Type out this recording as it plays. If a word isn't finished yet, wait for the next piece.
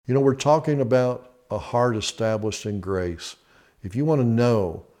We're talking about a heart established in grace. If you want to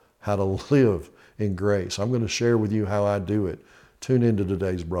know how to live in grace, I'm going to share with you how I do it. Tune into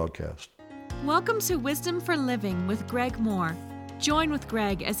today's broadcast. Welcome to Wisdom for Living with Greg Moore. Join with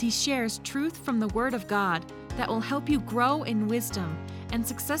Greg as he shares truth from the Word of God that will help you grow in wisdom and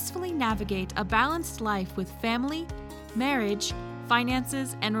successfully navigate a balanced life with family, marriage,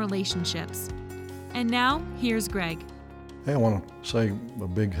 finances, and relationships. And now, here's Greg. Hey, I want to say a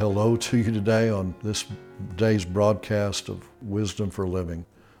big hello to you today on this day's broadcast of Wisdom for Living.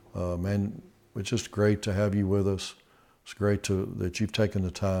 Man, it's just great to have you with us. It's great that you've taken the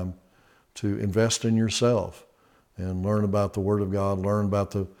time to invest in yourself and learn about the Word of God, learn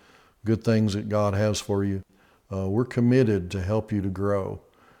about the good things that God has for you. We're committed to help you to grow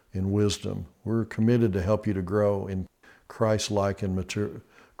in wisdom. We're committed to help you to grow in Christ-likeness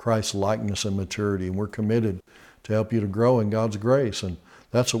and maturity. And we're committed to help you to grow in God's grace. And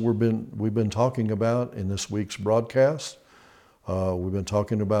that's what we've been talking about in this week's broadcast. We've been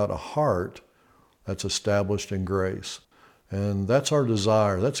talking about a heart that's established in grace. And that's our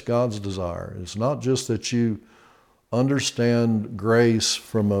desire. That's God's desire. It's not just that you understand grace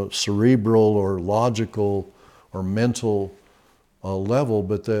from a cerebral or logical or mental level,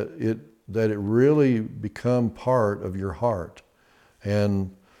 but that it really become part of your heart.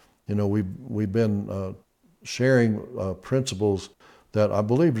 And we've been sharing principles that I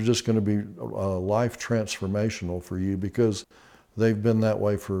believe are just going to be life transformational for you, because they've been that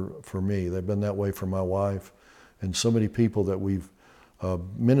way for me. They've been that way for my wife and so many people that we've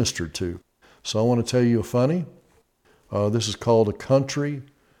ministered to. So I want to tell you a funny. This is called a country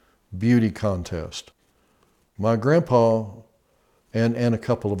beauty contest. My grandpa, and a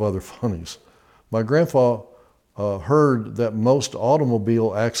couple of other funnies. My grandpa heard that most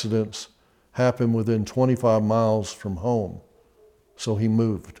automobile accidents happen within 25 miles from home, so he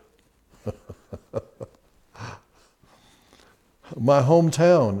moved. My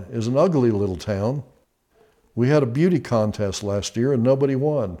hometown is an ugly little town. We had a beauty contest last year and nobody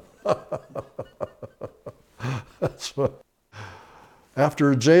won. That's what.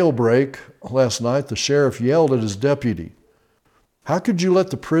 After a jailbreak last night, the sheriff yelled at his deputy, "How could you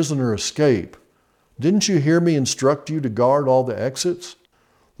let the prisoner escape? Didn't you hear me instruct you to guard all the exits?"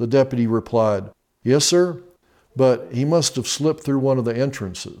 The deputy replied, "Yes, sir, but he must have slipped through one of the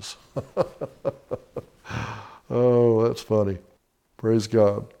entrances." Oh, that's funny. Praise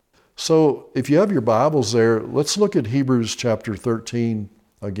God. So if you have your Bibles there, let's look at Hebrews chapter 13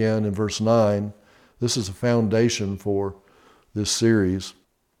 again in verse 9. This is a foundation for this series.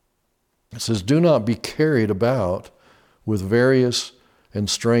 It says, "Do not be carried about with various and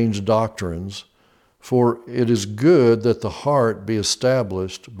strange doctrines, for it is good that the heart be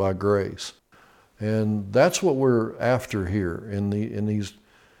established by grace." And that's what we're after here in these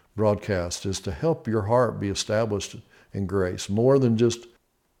broadcasts, is to help your heart be established in grace, more than just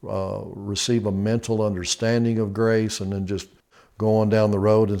receive a mental understanding of grace and then just go on down the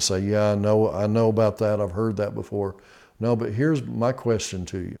road and say, "Yeah, I know about that. I've heard that before." No, but here's my question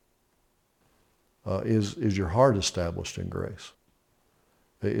to you. Is your heart established in grace?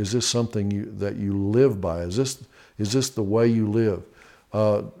 Is this something that you live by? Is this the way you live?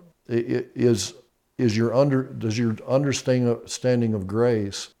 Does your understanding of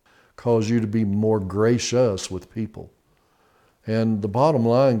grace cause you to be more gracious with people? And the bottom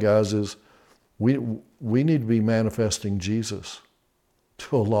line, guys, is we need to be manifesting Jesus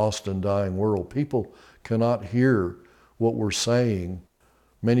to a lost and dying world. People cannot hear what we're saying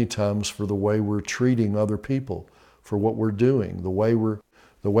many times for the way we're treating other people, for what we're doing, the way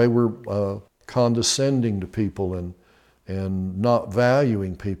we're condescending to people and not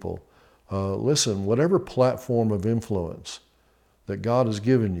valuing people. Listen, whatever platform of influence that God has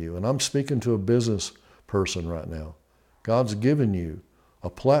given you, and I'm speaking to a business person right now, God's given you a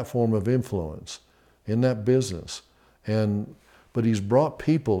platform of influence in that business, but He's brought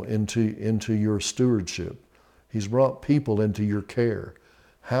people into your stewardship. He's brought people into your care.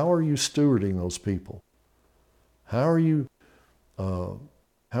 How are you stewarding those people? How are you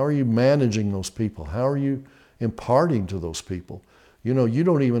managing those people? How are you imparting to those people? You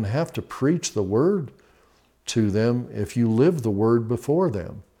don't even have to preach the Word to them if you live the Word before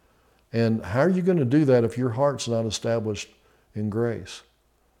them. And how are you going to do that if your heart's not established in grace?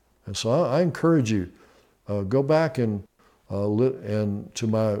 And so I encourage you, go back and to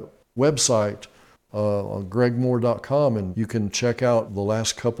my website on gregmoore.com, and you can check out the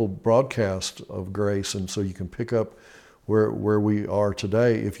last couple broadcasts of grace, and so you can pick up where we are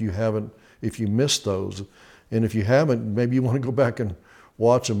today if you missed those. And if you haven't, maybe you want to go back and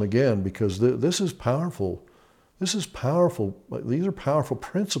watch them again, because this is powerful. This is powerful. These are powerful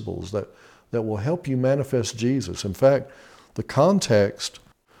principles that will help you manifest Jesus. In fact, the context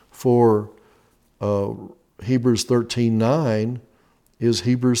for Hebrews 13:9 is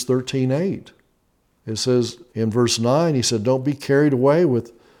Hebrews 13:8. It says in verse 9, he said, don't be carried away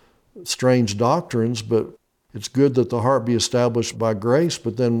with strange doctrines, but it's good that the heart be established by grace.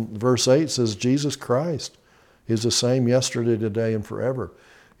 But then verse 8 says, Jesus Christ is the same yesterday, today, and forever.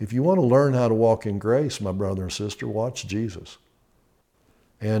 If you want to learn how to walk in grace, my brother and sister, watch Jesus.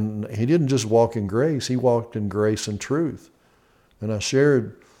 And he didn't just walk in grace, he walked in grace and truth. And I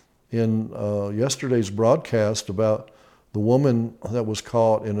shared in yesterday's broadcast about the woman that was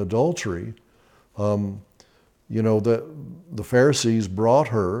caught in adultery. That the Pharisees brought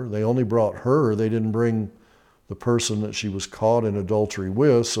her. They only brought her. They didn't bring the person that she was caught in adultery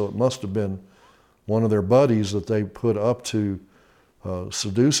with, so it must have been one of their buddies that they put up to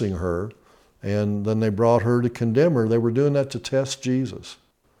seducing her, and then they brought her to condemn her. They were doing that to test Jesus.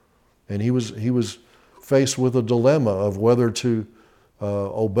 And he was faced with a dilemma of whether to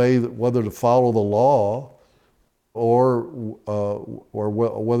whether to follow the law or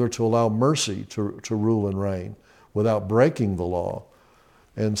whether to allow mercy to rule and reign without breaking the law.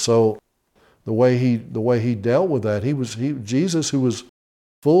 And so the way he dealt with that, Jesus, who was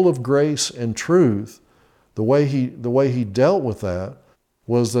full of grace and truth, the way he dealt with that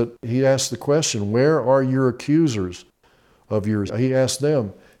was that he asked the question, where are your accusers of yours?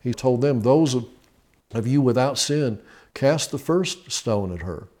 He told them, those of you without sin, cast the first stone at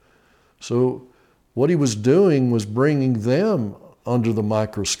her. So what he was doing was bringing them under the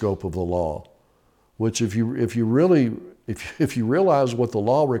microscope of the law, which if you realize what the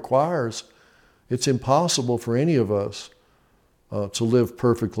law requires, it's impossible for any of us to live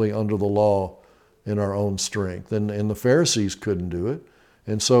perfectly under the law in our own strength. And the Pharisees couldn't do it.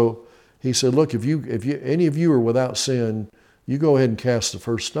 And so he said, look, if any of you are without sin, you go ahead and cast the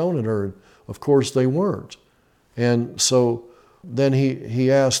first stone at her. And of course they weren't. And so then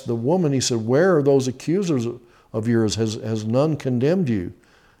he asked the woman, he said, where are those accusers of yours? Has none condemned you?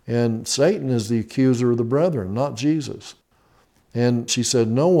 And Satan is the accuser of the brethren, not Jesus. And she said,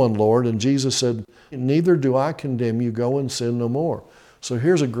 no one, Lord. And Jesus said, neither do I condemn you. Go and sin no more. So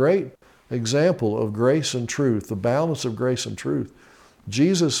here's a great example of grace and truth, the balance of grace and truth.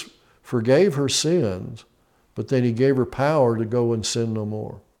 Jesus forgave her sins, but then he gave her power to go and sin no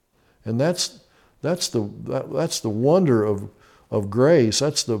more. And that's the wonder of grace.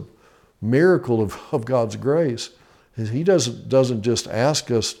 That's the miracle of God's grace. He doesn't just ask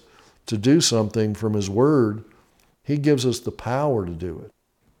us to do something from his word. He gives us the power to do it.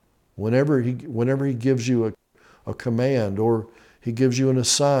 Whenever he gives you a command, or he gives you an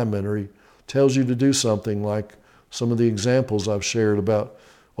assignment, or he tells you to do something, like some of the examples I've shared about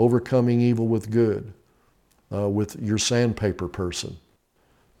overcoming evil with good, with your sandpaper person,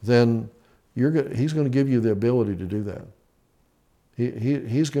 then he's going to give you the ability to do that.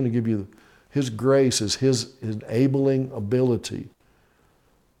 He's going to give you, his grace is his enabling ability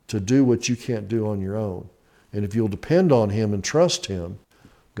to do what you can't do on your own. And if you'll depend on him and trust him,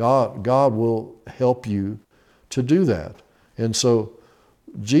 God will help you to do that. And so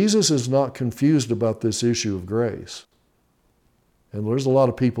Jesus is not confused about this issue of grace. And there's a lot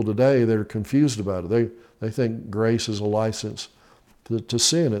of people today that are confused about it. They think grace is a license to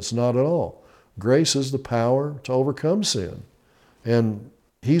sin. It's not at all. Grace is the power to overcome sin. And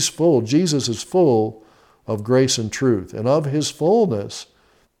Jesus is full of grace and truth. And of his fullness,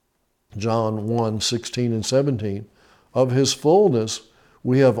 John 1:16 and 17, of his fullness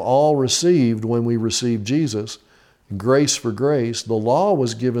we have all received when we received Jesus, grace for grace. The law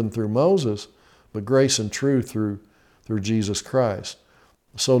was given through Moses, but grace and truth through Jesus Christ.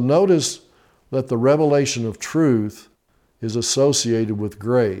 So notice that the revelation of truth is associated with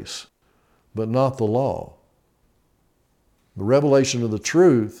grace, but not the law. The revelation of the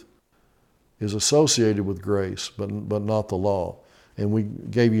truth is associated with grace, but not the law. And we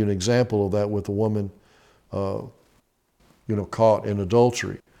gave you an example of that with the woman, caught in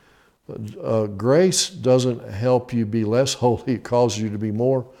adultery. Grace doesn't help you be less holy; it causes you to be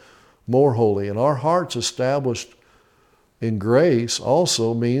more holy. And our hearts established in grace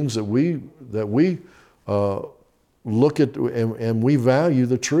also means that we look at and we value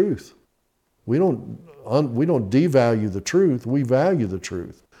the truth. We don't devalue the truth. We value the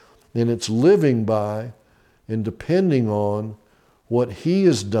truth, and it's living by and depending on what he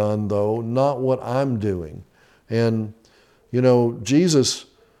has done, though, not what I'm doing. And Jesus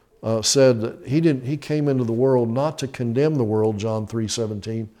said that he came into the world not to condemn the world, John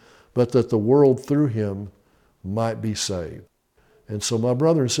 3:17, but that the world through him might be saved. And so, my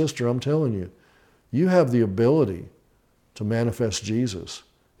brother and sister, I'm telling you, You have the ability to manifest Jesus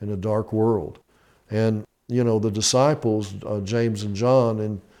in a dark world. And, the disciples, James and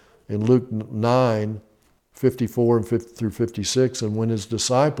John, in Luke 9, 54 and 50 through 56, and when his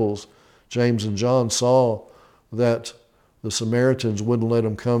disciples, James and John, saw that the Samaritans wouldn't let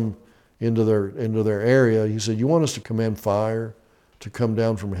them come into their area, he said, you want us to command fire to come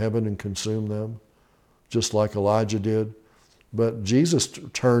down from heaven and consume them, just like Elijah did? But Jesus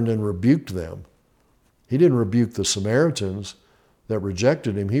turned and rebuked them. He didn't rebuke the Samaritans that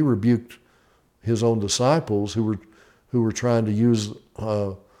rejected him. He rebuked his own disciples who were trying to use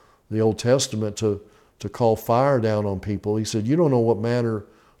the Old Testament to call fire down on people. He said, you don't know what manner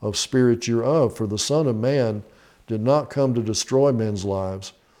of spirit you're of, for the Son of Man did not come to destroy men's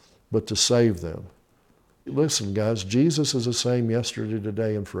lives, but to save them. Listen, guys, Jesus is the same yesterday,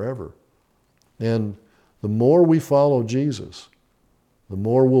 today, and forever. And the more we follow Jesus, the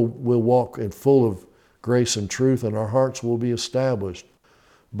more we'll walk in full of grace and truth, and our hearts will be established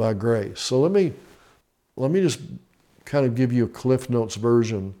by grace. So let me just kind of give you a Cliff Notes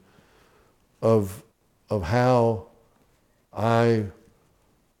version of how I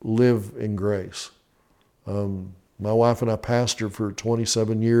live in grace. My wife and I pastored for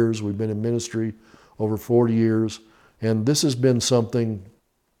 27 years. We've been in ministry over 40 years. And this has been something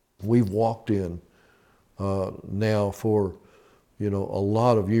we've walked in now for, a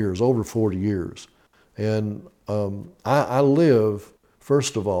lot of years, over 40 years. And I live,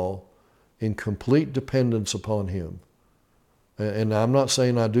 first of all, in complete dependence upon Him. And I'm not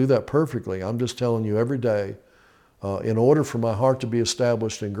saying I do that perfectly. I'm just telling you every day, in order for my heart to be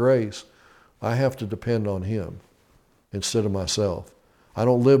established in grace, I have to depend on Him instead of myself. I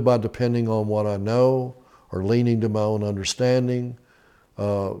don't live by depending on what I know or leaning to my own understanding.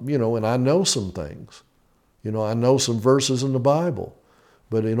 And I know some things. I know some verses in the Bible.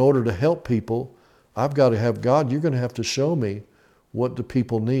 But in order to help people, I've got to have God. You're going to have to show me what do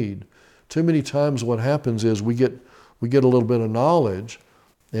people need. Too many times what happens is we get a little bit of knowledge,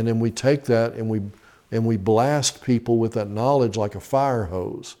 and then we take that and we blast people with that knowledge like a fire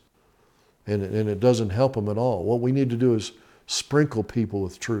hose. And it doesn't help them at all. What we need to do is sprinkle people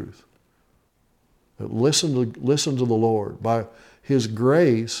with truth. Listen to the Lord. By His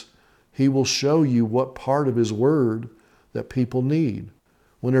grace, He will show you what part of His Word that people need.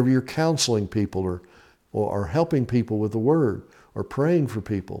 Whenever you're counseling people or helping people with the Word or praying for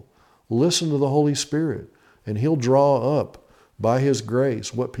people, listen to the Holy Spirit, and He'll draw up by His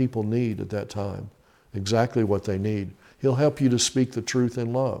grace what people need at that time, exactly what they need. He'll help you to speak the truth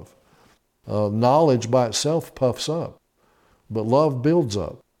in love. Knowledge by itself puffs up, but love builds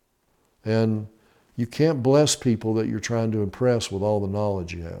up. And you can't bless people that you're trying to impress with all the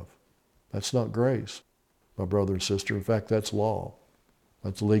knowledge you have. That's not grace, my brother and sister. In fact, that's law.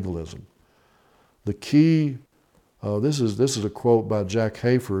 That's legalism. The key, this is a quote by Jack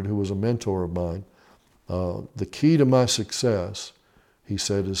Hayford, who was a mentor of mine. The key to my success, he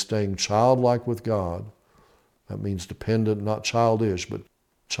said, is staying childlike with God. That means dependent, not childish, but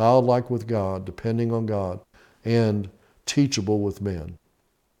childlike with God, depending on God, and teachable with men.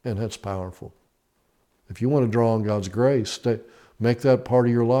 And that's powerful. If you want to draw on God's grace, make that part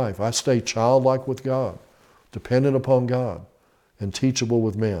of your life. I stay childlike with God, dependent upon God, and teachable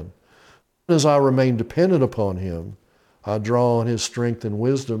with men. As I remain dependent upon Him, I draw on His strength and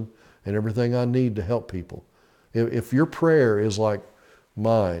wisdom and everything I need to help people. If your prayer is like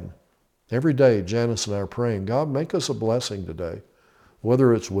mine, every day Janice and I are praying, God, make us a blessing today.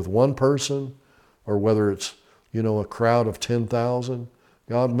 Whether it's with one person or whether it's, a crowd of 10,000,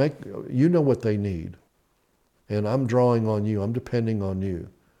 God, you know what they need. And I'm drawing on You. I'm depending on You.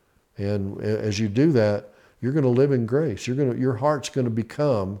 And as you do that, you're going to live in grace. Your heart's going to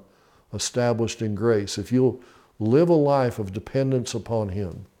become established in grace. If you'll live a life of dependence upon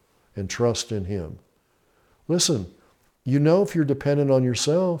Him and trust in Him. Listen, if you're dependent on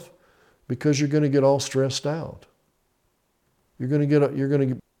yourself because you're going to get all stressed out. You're going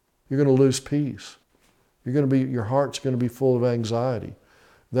to lose peace. Your heart's going to be full of anxiety.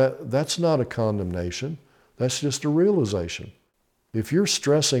 That's not a condemnation. That's just a realization. If you're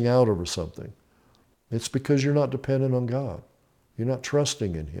stressing out over something, it's because you're not dependent on God. You're not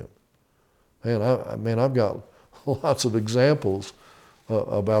trusting in Him. I've got lots of examples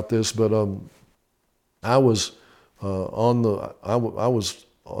about this, but I was a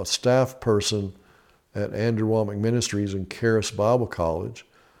staff person at Andrew Womack Ministries in Charis Bible College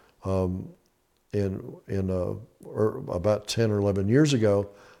about 10 or 11 years ago.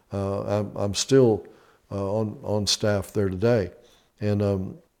 I'm still on staff there today,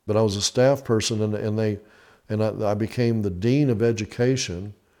 but I was a staff person, and I became the dean of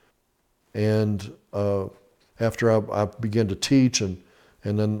education And after I began to teach and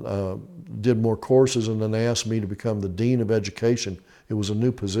then did more courses, and then they asked me to become the Dean of Education. It was a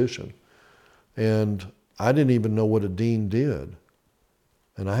new position. And I didn't even know what a dean did.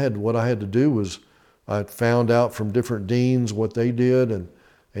 And what I had to do was I found out from different deans what they did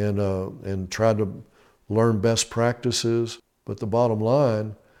and tried to learn best practices. But the bottom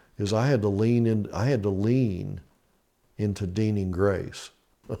line is I had to lean into deaning grace.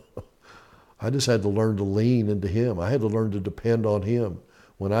 I just had to learn to lean into him. I had to learn to depend on him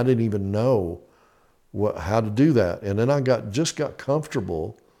when I didn't even know how to do that. And then I just got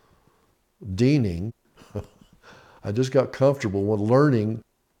comfortable deaning. I just got comfortable with learning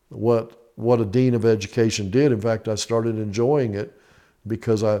what a dean of education did. In fact, I started enjoying it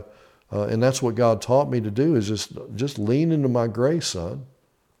because and that's what God taught me to do, is just lean into my grace, son,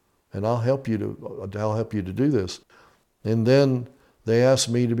 and I'll help you to do this. And then they asked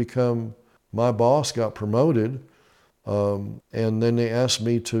me to become, my boss got promoted, and then they asked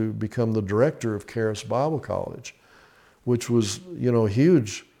me to become the director of Charis Bible College, which was, a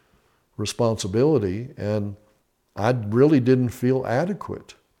huge responsibility, and I really didn't feel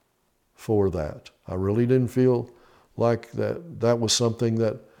adequate for that. I really didn't feel like that was something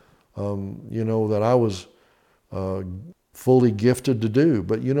that, that I was fully gifted to do.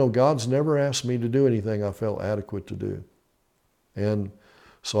 But, God's never asked me to do anything I felt adequate to do. And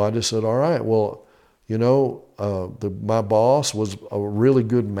so I just said, all right, well, my boss was a really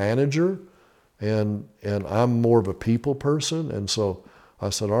good manager, and I'm more of a people person. And so I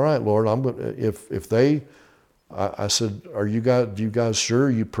said, all right, Lord, I said, do you guys sure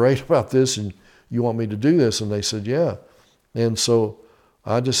you prayed about this and you want me to do this? And they said, yeah. And so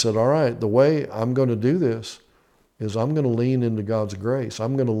I just said, all right, the way I'm going to do this is I'm going to lean into God's grace.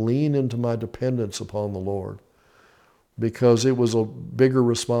 I'm going to lean into my dependence upon the Lord, because it was a bigger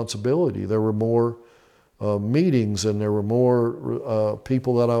responsibility. There were more meetings, and there were more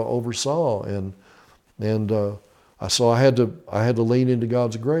people that I oversaw, so I had to lean into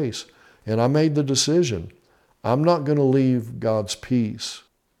God's grace. And I made the decision, I'm not going to leave God's peace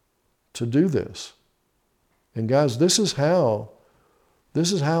to do this. And guys, this is how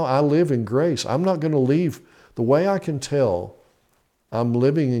I live in grace. I'm not going to leave. The way I can tell I'm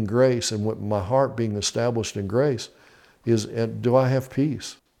living in grace and with my heart being established in grace is, do I have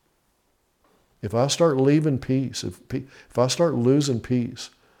peace? If I start leaving peace, if I start losing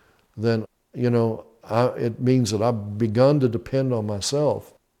peace, then, it means that I've begun to depend on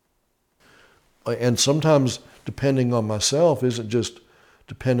myself. And sometimes depending on myself isn't just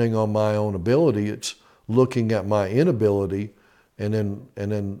depending on my own ability. It's looking at my inability and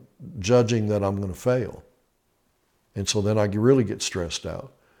then judging that I'm going to fail. And so then I really get stressed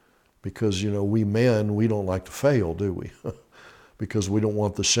out, because, we men, we don't like to fail, do we? Because we don't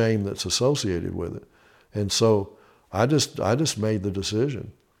want the shame that's associated with it. And so I just made the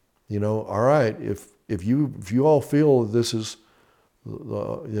decision, all right, if you all feel that this is,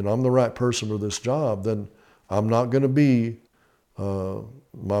 I'm the right person for this job, then I'm not going to be,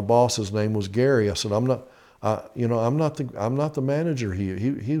 my boss's name was Gary. I said, I'm not the manager.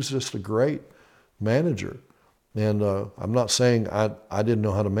 He was just a great manager. And I'm not saying I didn't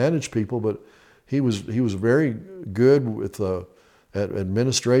know how to manage people, but he was very good with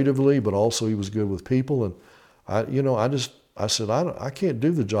administratively, but also he was good with people. And I said, I can't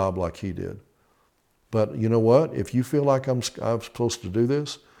do the job like he did. But you know what? If you feel like I'm supposed to do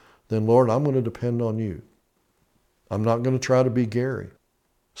this, then Lord, I'm going to depend on you. I'm not going to try to be Gary.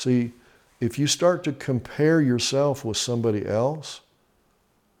 See, if you start to compare yourself with somebody else,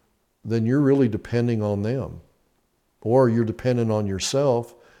 then you're really depending on them. Or you're dependent on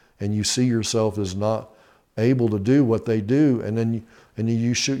yourself, and you see yourself as not able to do what they do, and then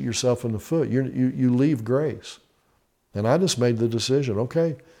you shoot yourself in the foot. You leave grace. And I just made the decision,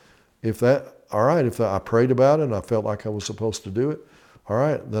 okay, if I prayed about it and I felt like I was supposed to do it, all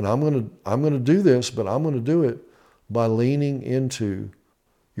right, then I'm going to do this, but I'm going to do it by leaning into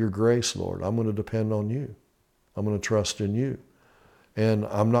your grace, Lord. I'm going to depend on you. I'm going to trust in you. And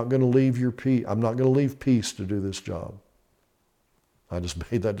I'm not going to leave your peace. I'm not going to leave peace to do this job. I just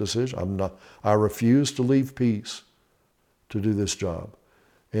made that decision. I refuse to leave peace to do this job.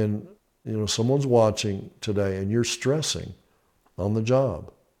 And, someone's watching today and you're stressing on the job.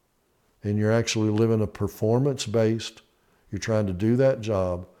 And you're actually living a performance-based, you're trying to do that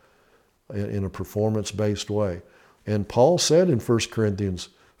job in a performance-based way. And Paul said in 1 Corinthians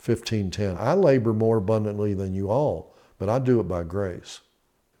 15:10, I labor more abundantly than you all, but I do it by grace.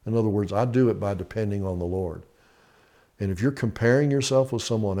 In other words, I do it by depending on the Lord. And if you're comparing yourself with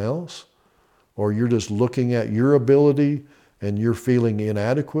someone else, or you're just looking at your ability and you're feeling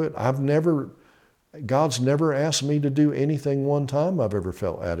inadequate, God's never asked me to do anything one time I've ever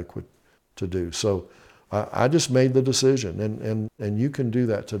felt adequate to do. So I just made the decision, and you can do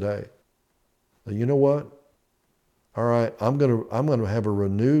that today. You know what? All right, I'm gonna have a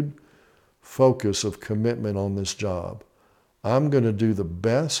renewed focus of commitment on this job. I'm gonna do the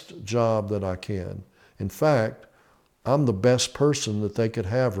best job that I can. In fact, I'm the best person that they could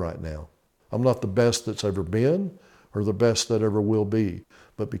have right now. I'm not the best that's ever been or the best that ever will be.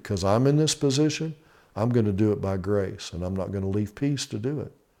 But because I'm in this position, I'm going to do it by grace, and I'm not going to leave peace to do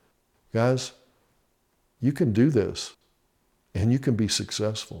it. Guys, you can do this, and you can be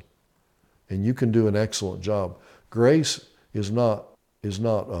successful, and you can do an excellent job. Grace is not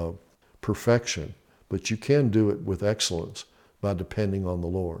perfection, but you can do it with excellence by depending on the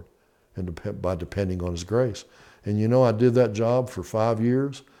Lord and by depending on His grace. And you know, I did that job for 5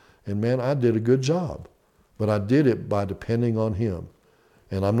 years, and man, I did a good job. But I did it by depending on Him.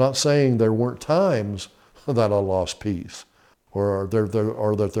 And I'm not saying there weren't times that I lost peace, or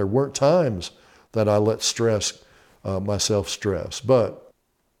that there weren't times that I let myself stress. But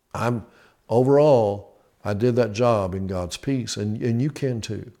overall, I did that job in God's peace, and you can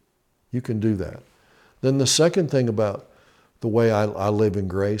too. You can do that. Then the second thing about the way I live in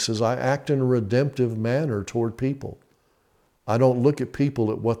grace is I act in a redemptive manner toward people. I don't look at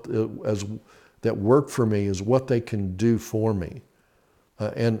people that work for me as what they can do for me.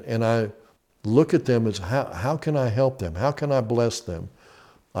 And I look at them as how can I help them? How can I bless them?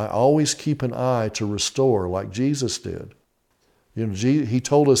 I always keep an eye to restore like Jesus did. You know, He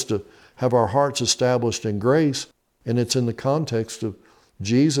told us to have our hearts established in grace, and it's in the context of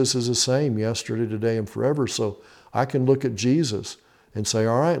Jesus is the same yesterday, today, and forever. So I can look at Jesus and say,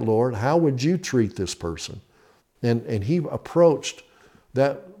 all right, Lord, how would you treat this person? And He approached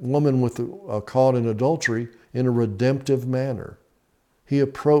that woman caught in adultery in a redemptive manner. He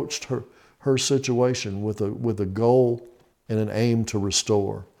approached her situation with a goal and an aim to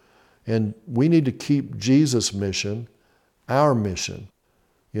restore. And we need to keep Jesus' mission our mission,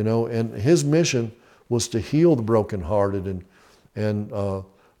 you know. And His mission was to heal the brokenhearted and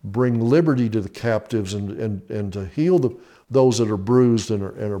bring liberty to the captives and to heal those that are bruised and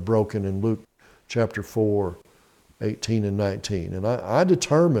are broken in Luke chapter 4, 18 and 19. And I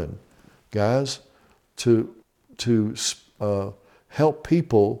determined, guys, to help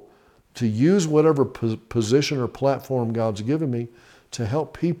people, to use whatever position or platform God's given me to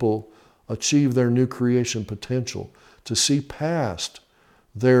help people achieve their new creation potential, to see past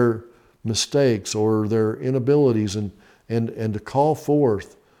their mistakes or their inabilities and to call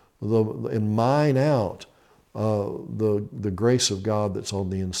forth and mine out the grace of God that's on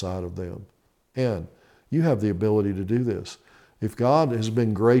the inside of them. And you have the ability to do this. If God has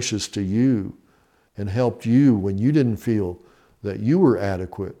been gracious to you and helped you when you didn't feel that you were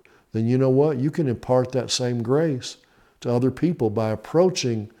adequate, then you know what? You can impart that same grace to other people by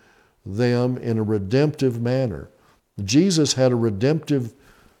approaching them in a redemptive manner. Jesus had a redemptive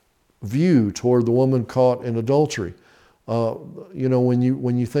view toward the woman caught in adultery. You know, when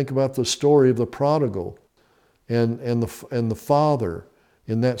you think about the story of the prodigal and the father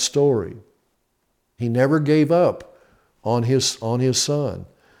in that story, he never gave up on his son,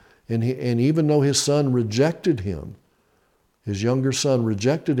 and even though his son rejected him, his younger son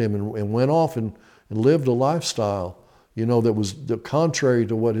rejected him and went off and lived a lifestyle, you know, that was contrary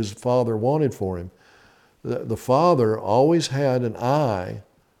to what his father wanted for him. The father always had an eye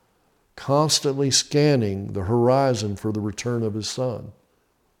constantly scanning the horizon for the return of his son.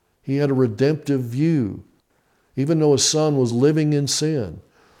 He had a redemptive view, even though his son was living in sin.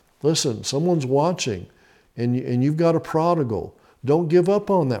 Listen, someone's watching, and you've got a prodigal. Don't give up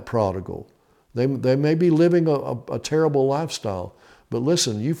on that prodigal. They may be living a terrible lifestyle, but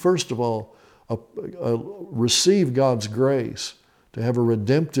listen, you first of all receive God's grace to have a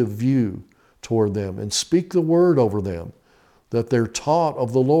redemptive view toward them and speak the word over them, that they're taught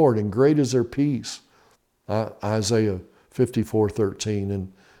of the Lord and great is their peace. Isaiah 54:13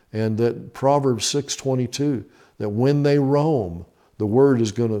 and that Proverbs 6:22, that when they roam, the word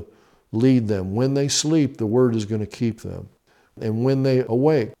is going to lead them. When they sleep, the word is going to keep them. And when they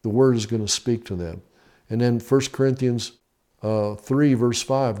awake, the word is going to speak to them. And then 1 Corinthians 3 verse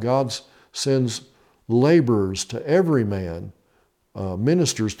 5, God sends laborers to every man,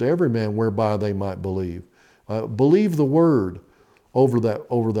 ministers to every man whereby they might believe. Believe the word over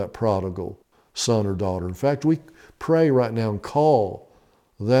that prodigal son or daughter. In fact, we pray right now and call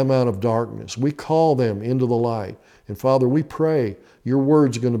them out of darkness. We call them into the light. And Father, we pray your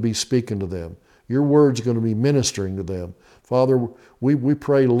word's going to be speaking to them. Your word's going to be ministering to them. Father, we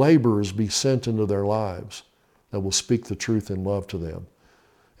pray laborers be sent into their lives, that will speak the truth in love to them.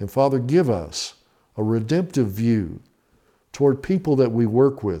 And Father, give us a redemptive view toward people that we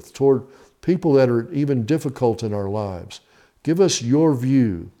work with, toward people that are even difficult in our lives. Give us your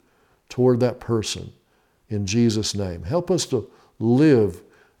view toward that person in Jesus' name. Help us to live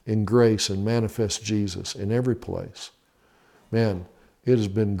in grace and manifest Jesus in every place. Man, it has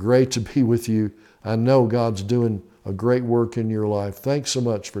been great to be with you. I know God's doing a great work in your life. Thanks so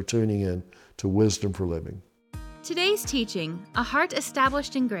much for tuning in to Wisdom for Living. Today's teaching, A Heart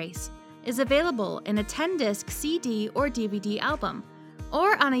Established in Grace, is available in a 10-disc CD or DVD album,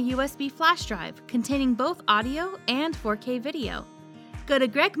 or on a USB flash drive containing both audio and 4K video. Go to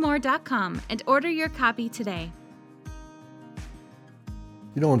gregmoore.com and order your copy today.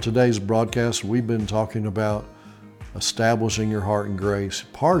 You know, in today's broadcast, we've been talking about establishing your heart in grace.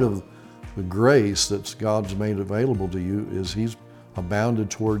 Part of the grace that God's made available to you is He's abounded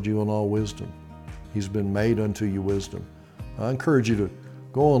toward you in all wisdom. He's been made unto you wisdom. I encourage you to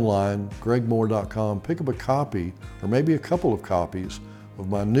go online, gregmoore.com, pick up a copy or maybe a couple of copies of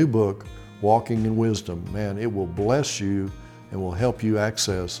my new book, Walking in Wisdom. Man, it will bless you and will help you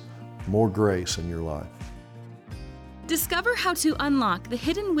access more grace in your life. Discover how to unlock the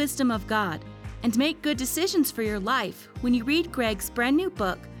hidden wisdom of God and make good decisions for your life when you read Greg's brand new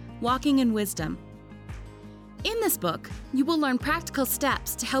book, Walking in Wisdom. In this book, you will learn practical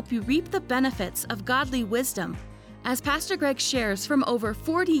steps to help you reap the benefits of godly wisdom, as Pastor Greg shares from over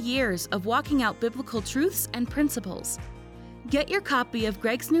 40 years of walking out biblical truths and principles. Get your copy of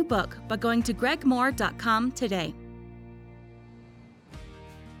Greg's new book by going to gregmoore.com today.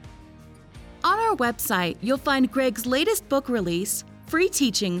 On our website, you'll find Greg's latest book release, free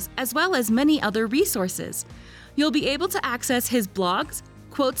teachings, as well as many other resources. You'll be able to access his blogs,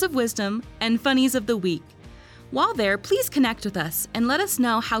 quotes of wisdom, and funnies of the week. While there, please connect with us and let us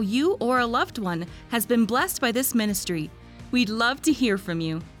know how you or a loved one has been blessed by this ministry. We'd love to hear from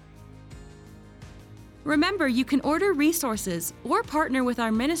you. Remember, you can order resources or partner with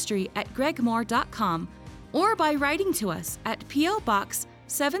our ministry at gregmoore.com or by writing to us at P.O. Box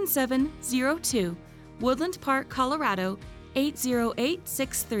 7702, Woodland Park, Colorado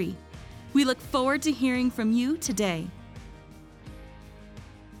 80863. We look forward to hearing from you today.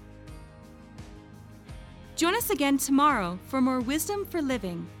 Join us again tomorrow for more Wisdom for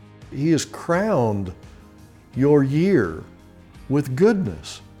Living. He has crowned your year with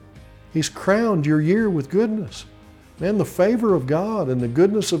goodness. He's crowned your year with goodness. Man, the favor of God and the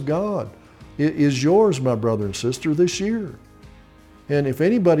goodness of God is yours, my brother and sister, this year. And if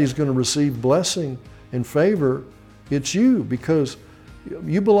anybody's going to receive blessing and favor, it's you, because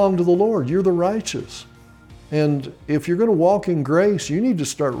you belong to the Lord. You're the righteous. And if you're going to walk in grace, you need to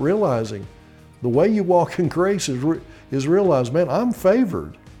start realizing the way you walk in grace is realize, man, I'm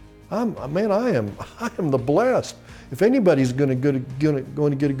favored. I am the blessed. If anybody's going to get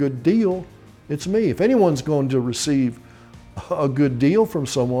a good deal, it's me. If anyone's going to receive a good deal from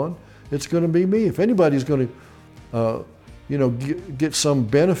someone, it's going to be me. If anybody's going to, get some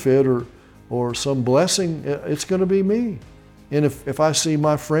benefit or some blessing, it's going to be me. And if I see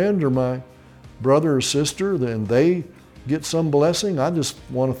my friend or my brother or sister, then they get some blessing, I just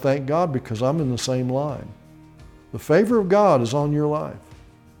want to thank God because I'm in the same line. The favor of God is on your life.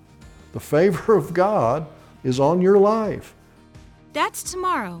 The favor of God is on your life. That's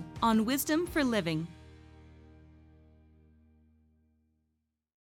tomorrow on Wisdom for Living.